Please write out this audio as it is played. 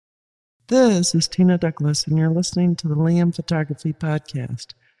This is Tina Douglas, and you're listening to the Liam Photography Podcast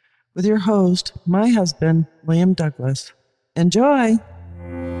with your host, my husband, Liam Douglas. Enjoy!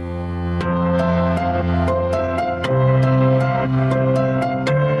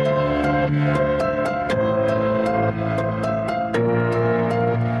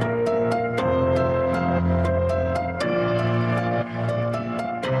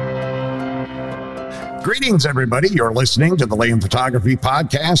 Greetings, everybody. You're listening to the Liam Photography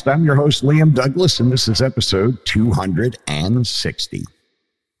Podcast. I'm your host, Liam Douglas, and this is episode 260.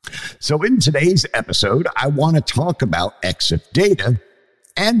 So in today's episode, I want to talk about EXIF data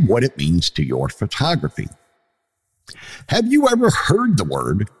and what it means to your photography. Have you ever heard the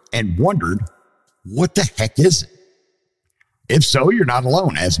word and wondered, what the heck is it? If so, you're not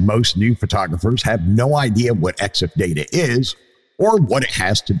alone, as most new photographers have no idea what EXIF data is or what it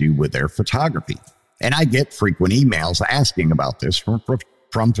has to do with their photography. And I get frequent emails asking about this from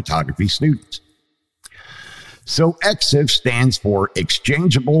photography students. So EXIF stands for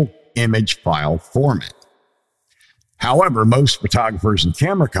Exchangeable Image File Format. However, most photographers and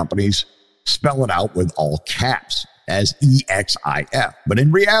camera companies spell it out with all caps as EXIF. But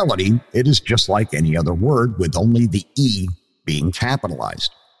in reality, it is just like any other word with only the E being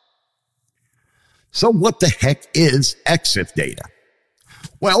capitalized. So what the heck is EXIF data?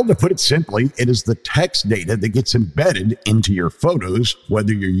 Well, to put it simply, it is the text data that gets embedded into your photos,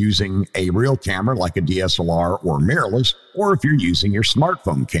 whether you're using a real camera like a DSLR or mirrorless, or if you're using your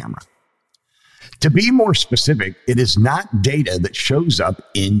smartphone camera. To be more specific, it is not data that shows up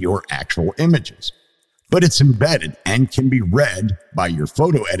in your actual images, but it's embedded and can be read by your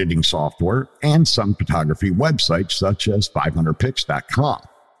photo editing software and some photography websites such as 500pix.com.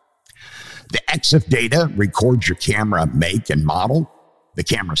 The EXIF data records your camera make and model, the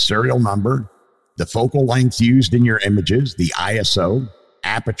camera serial number, the focal length used in your images, the ISO,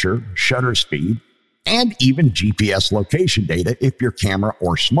 aperture, shutter speed, and even GPS location data if your camera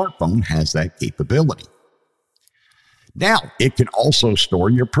or smartphone has that capability. Now, it can also store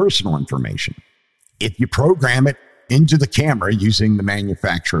your personal information. If you program it into the camera using the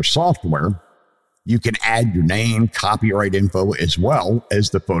manufacturer's software, you can add your name, copyright info, as well as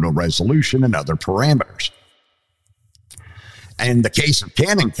the photo resolution and other parameters. In the case of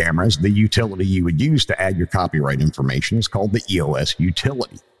Canon cameras, the utility you would use to add your copyright information is called the EOS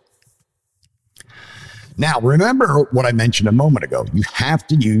utility. Now, remember what I mentioned a moment ago. You have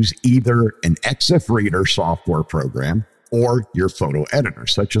to use either an EXIF Reader software program or your photo editor,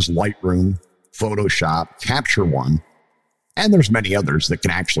 such as Lightroom, Photoshop, Capture One, and there's many others that can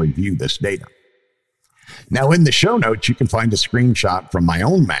actually view this data. Now, in the show notes, you can find a screenshot from my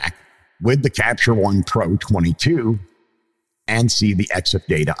own Mac with the Capture One Pro 22 and see the EXIF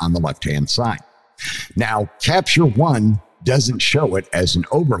data on the left-hand side. Now, Capture One doesn't show it as an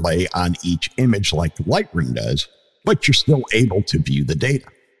overlay on each image like Lightroom does, but you're still able to view the data.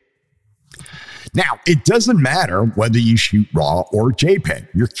 Now, it doesn't matter whether you shoot RAW or JPEG.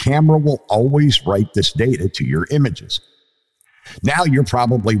 Your camera will always write this data to your images. Now, you're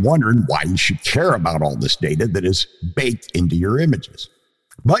probably wondering why you should care about all this data that is baked into your images.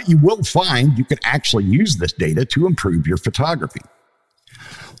 But you will find you can actually use this data to improve your photography.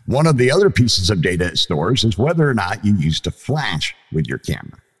 One of the other pieces of data it stores is whether or not you used a flash with your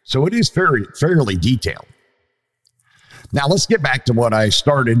camera. So it is fairly detailed. Now let's get back to when I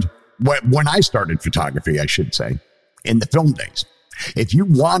started photography, I should say, in the film days. If you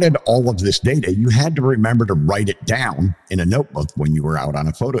wanted all of this data, you had to remember to write it down in a notebook when you were out on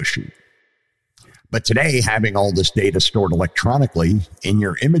a photo shoot. But today, having all this data stored electronically in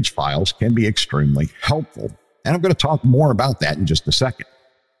your image files can be extremely helpful. And I'm going to talk more about that in just a second.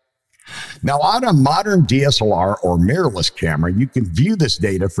 Now, on a modern DSLR or mirrorless camera, you can view this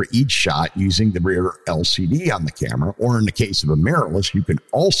data for each shot using the rear LCD on the camera, or in the case of a mirrorless, you can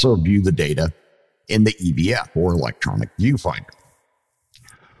also view the data in the EVF or electronic viewfinder.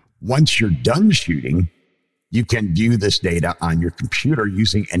 Once you're done shooting, you can view this data on your computer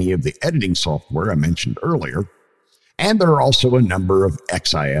using any of the editing software I mentioned earlier. And there are also a number of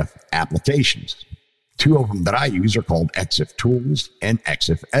EXIF applications. Two of them that I use are called EXIF Tools and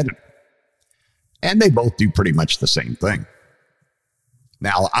EXIF Editor. And they both do pretty much the same thing.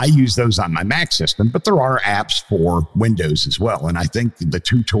 Now, I use those on my Mac system, but there are apps for Windows as well. And I think the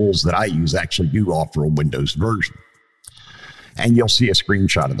two tools that I use actually do offer a Windows version. And you'll see a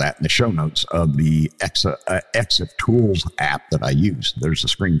screenshot of that in the show notes of the EXIF Tools app that I use. There's a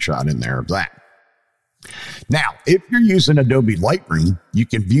screenshot in there of that. Now, if you're using Adobe Lightroom, you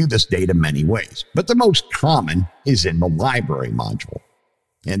can view this data many ways, but the most common is in the library module.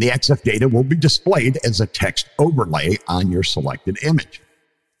 And the EXIF data will be displayed as a text overlay on your selected image.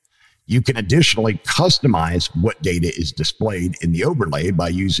 You can additionally customize what data is displayed in the overlay by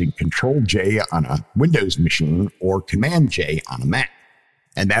using Control-J on a Windows machine or Command-J on a Mac.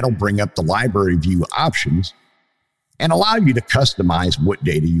 And that'll bring up the library view options and allow you to customize what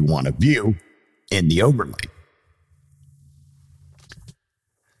data you want to view in the overlay.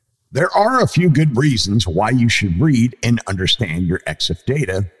 There are a few good reasons why you should read and understand your EXIF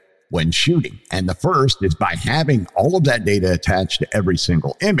data when shooting. And the first is by having all of that data attached to every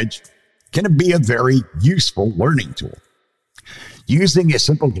single image can be a very useful learning tool. Using a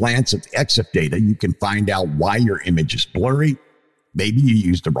simple glance at the EXIF data, you can find out why your image is blurry. Maybe you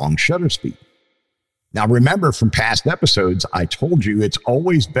used the wrong shutter speed. Now, remember from past episodes, I told you it's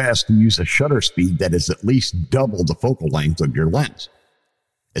always best to use a shutter speed that is at least double the focal length of your lens,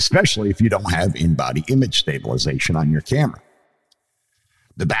 especially if you don't have in-body image stabilization on your camera.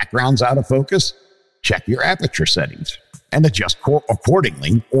 The background's out of focus, check your aperture settings and adjust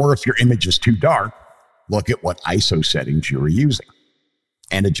accordingly, or if your image is too dark, look at what ISO settings you are using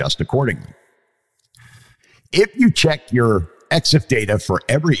and adjust accordingly. If you check your EXIF data for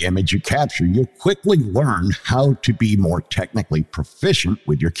every image you capture, you'll quickly learn how to be more technically proficient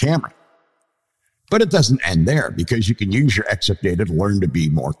with your camera. But it doesn't end there, because you can use your EXIF data to learn to be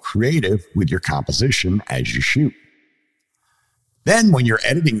more creative with your composition as you shoot. Then when you're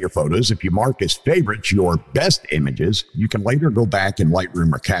editing your photos, if you mark as favorites your best images, you can later go back in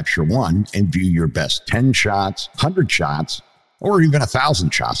Lightroom or Capture One and view your best 10 shots, 100 shots, or even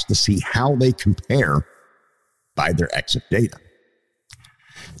 1,000 shots to see how they compare by their EXIF data.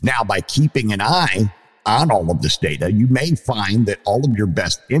 Now, by keeping an eye on all of this data, you may find that all of your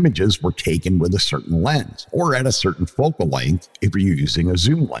best images were taken with a certain lens or at a certain focal length if you're using a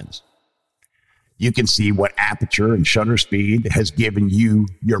zoom lens. You can see what aperture and shutter speed has given you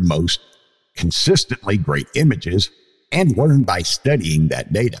your most consistently great images and learn by studying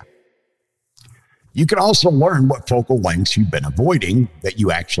that data. You can also learn what focal lengths you've been avoiding that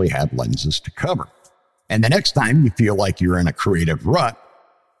you actually have lenses to cover. And the next time you feel like you're in a creative rut,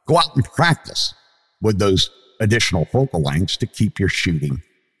 go out and practice with those additional focal lengths to keep your shooting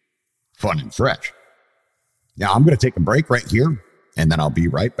fun and fresh. Now, I'm going to take a break right here, and then I'll be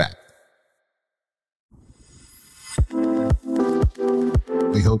right back.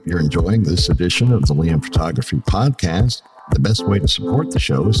 We hope you're enjoying this edition of the Liam Photography Podcast. The best way to support the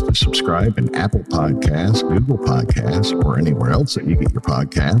show is to subscribe in Apple Podcasts, Google Podcasts, or anywhere else that you get your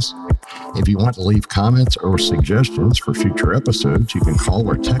podcasts. If you want to leave comments or suggestions for future episodes, you can call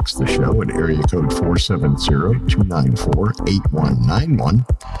or text the show at area code 470-294-8191.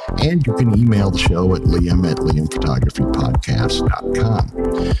 And you can email the show at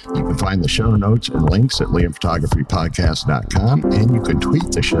liam@liamphotographypodcast.com. You can find the show notes and links at liamphotographypodcast.com, and you can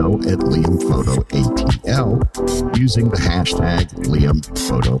tweet the show at liamphotoatl using the hashtag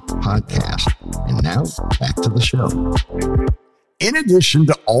LiamPhotoPodcast. And now, back to the show. In addition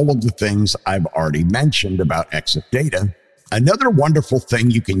to all of the things I've already mentioned about EXIF data, another wonderful thing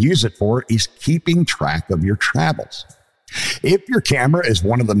you can use it for is keeping track of your travels. If your camera is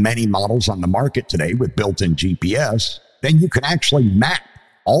one of the many models on the market today with built-in GPS, then you can actually map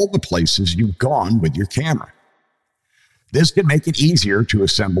all the places you've gone with your camera. This can make it easier to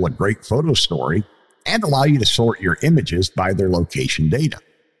assemble a great photo story and allow you to sort your images by their location data.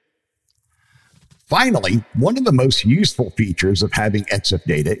 Finally, one of the most useful features of having EXIF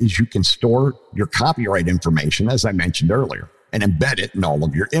data is you can store your copyright information, as I mentioned earlier, and embed it in all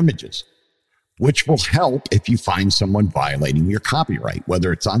of your images, which will help if you find someone violating your copyright,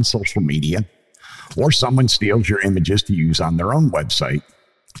 whether it's on social media or someone steals your images to use on their own website,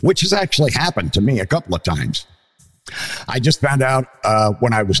 which has actually happened to me a couple of times. I just found out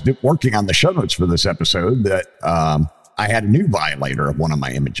when I was working on the show notes for this episode that I had a new violator of one of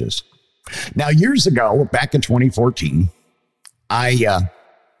my images. Now, years ago, back in 2014, I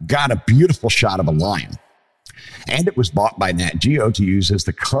got a beautiful shot of a lion, and it was bought by Nat Geo to use as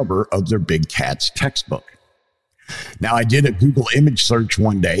the cover of their Big Cats textbook. Now, I did a Google image search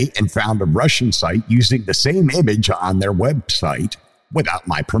one day and found a Russian site using the same image on their website without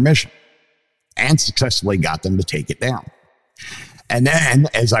my permission, and successfully got them to take it down. And then,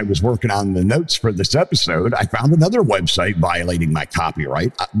 as I was working on the notes for this episode, I found another website violating my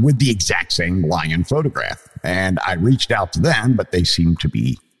copyright with the exact same lion photograph. And I reached out to them, but they seemed to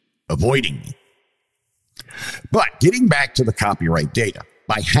be avoiding me. But getting back to the copyright data,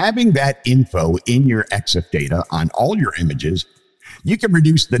 by having that info in your EXIF data on all your images, you can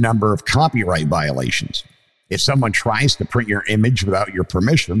reduce the number of copyright violations. If someone tries to print your image without your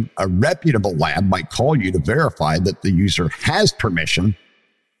permission, a reputable lab might call you to verify that the user has permission,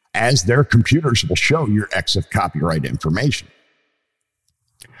 as their computers will show your EXIF copyright information.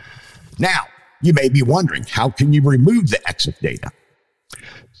 Now, you may be wondering, how can you remove the EXIF data?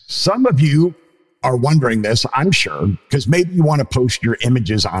 Some of you are wondering this, I'm sure, because maybe you want to post your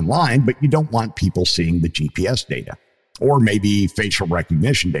images online, but you don't want people seeing the GPS data or maybe facial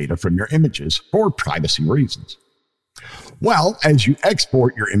recognition data from your images for privacy reasons. Well, as you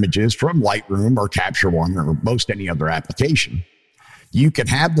export your images from Lightroom or Capture One or most any other application, you can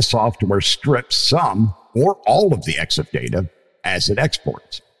have the software strip some or all of the EXIF data as it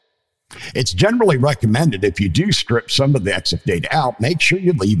exports. It's generally recommended if you do strip some of the EXIF data out, make sure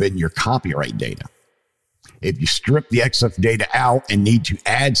you leave in your copyright data. If you strip the EXIF data out and need to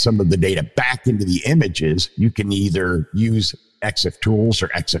add some of the data back into the images, you can either use EXIF Tools or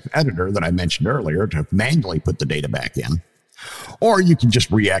EXIF Editor that I mentioned earlier to manually put the data back in, or you can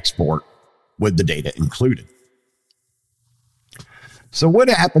just re-export with the data included. So what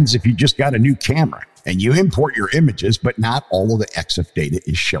happens if you just got a new camera and you import your images, but not all of the EXIF data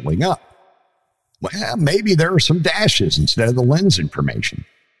is showing up? Well, maybe there are some dashes instead of the lens information.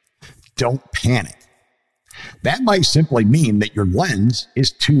 Don't panic. That might simply mean that your lens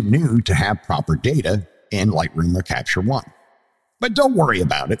is too new to have proper data in Lightroom or Capture One. But don't worry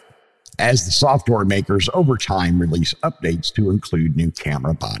about it, as the software makers over time release updates to include new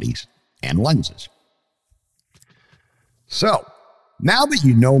camera bodies and lenses. So, now that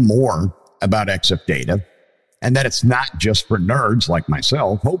you know more about EXIF data, and that it's not just for nerds like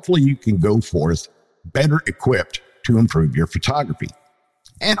myself, hopefully you can go forth better equipped to improve your photography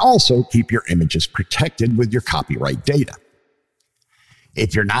and also keep your images protected with your copyright data.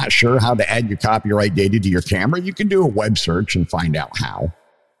 If you're not sure how to add your copyright data to your camera, you can do a web search and find out how.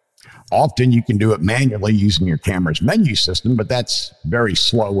 Often you can do it manually using your camera's menu system, but that's very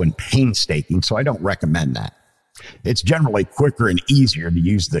slow and painstaking, so I don't recommend that. It's generally quicker and easier to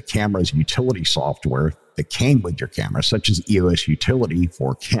use the camera's utility software that came with your camera, such as EOS Utility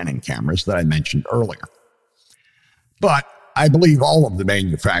for Canon cameras that I mentioned earlier. But I believe all of the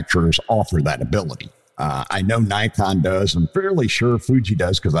manufacturers offer that ability. I know Nikon does. I'm fairly sure Fuji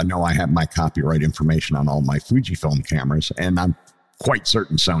does because I know I have my copyright information on all my Fujifilm cameras, and I'm quite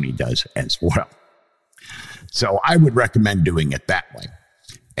certain Sony does as well. So I would recommend doing it that way.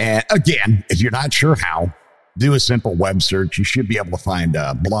 And again, if you're not sure how, do a simple web search. You should be able to find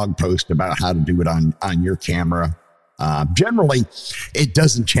a blog post about how to do it on your camera. Generally, it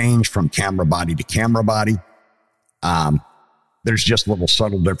doesn't change from camera body to camera body. There's just little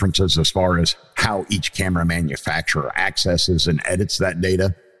subtle differences as far as how each camera manufacturer accesses and edits that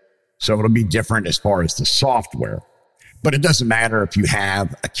data. So it'll be different as far as the software. But it doesn't matter if you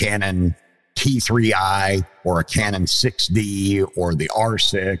have a Canon T3i or a Canon 6D or the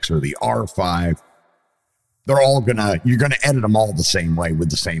R6 or the R5. You're going to edit them all the same way with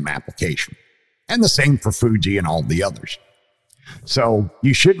the same application. And the same for Fuji and all the others. So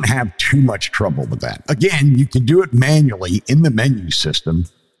you shouldn't have too much trouble with that. Again, you can do it manually in the menu system,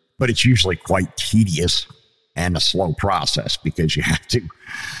 but it's usually quite tedious and a slow process because you have to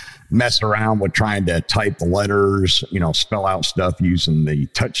mess around with trying to type the letters, spell out stuff using the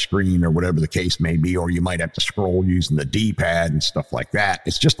touch screen or whatever the case may be, or you might have to scroll using the D-pad and stuff like that.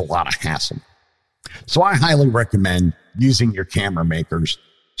 It's just a lot of hassle. So I highly recommend using your camera maker's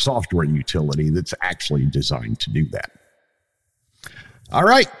software utility that's actually designed to do that. All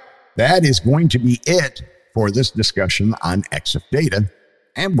right, that is going to be it for this discussion on EXIF data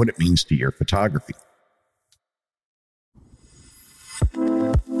and what it means to your photography.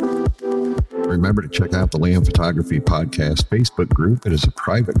 Remember to check out the Liam Photography Podcast Facebook group. It is a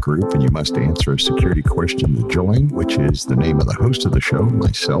private group, and you must answer a security question to join, which is the name of the host of the show,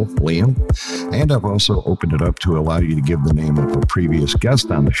 myself, Liam. And I've also opened it up to allow you to give the name of a previous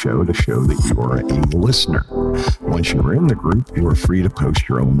guest on the show to show that you are a listener. Once you're in the group, you are free to post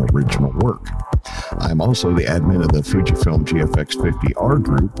your own original work. I'm also the admin of the Fujifilm GFX 50R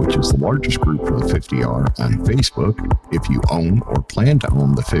group, which is the largest group for the 50R on Facebook. If you own or plan to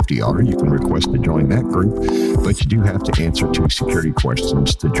own the 50R, you can request to join that group, but you do have to answer 2 security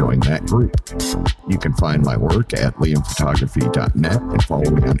questions to join that group. You can find my work at liamphotography.net and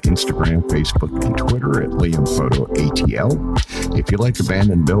follow me on Instagram, Facebook, and Twitter at liamphotoatl. If you like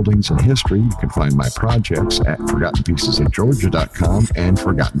abandoned buildings and history, you can find my projects at forgottenpiecesofgeorgia.com and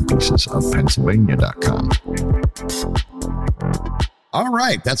forgottenpiecesofpennsylvania.com. All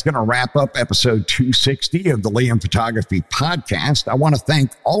right, that's going to wrap up episode 260 of the Liam Photography Podcast. I want to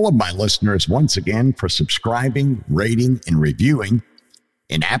thank all of my listeners once again for subscribing, rating, and reviewing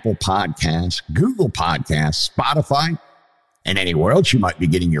in Apple Podcasts, Google Podcasts, Spotify, and anywhere else you might be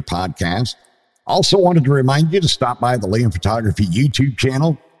getting your podcast. Also wanted to remind you to stop by the Liam Photography YouTube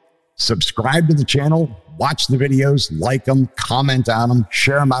channel, subscribe to the channel, watch the videos, like them, comment on them,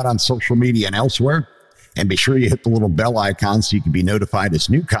 share them out on social media and elsewhere. And be sure you hit the little bell icon so you can be notified as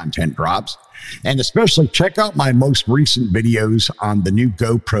new content drops. And especially check out my most recent videos on the new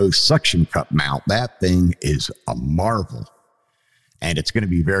GoPro suction cup mount. That thing is a marvel. And it's going to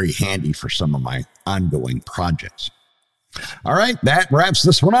be very handy for some of my ongoing projects. All right, that wraps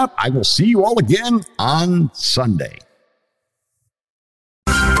this one up. I will see you all again on Sunday.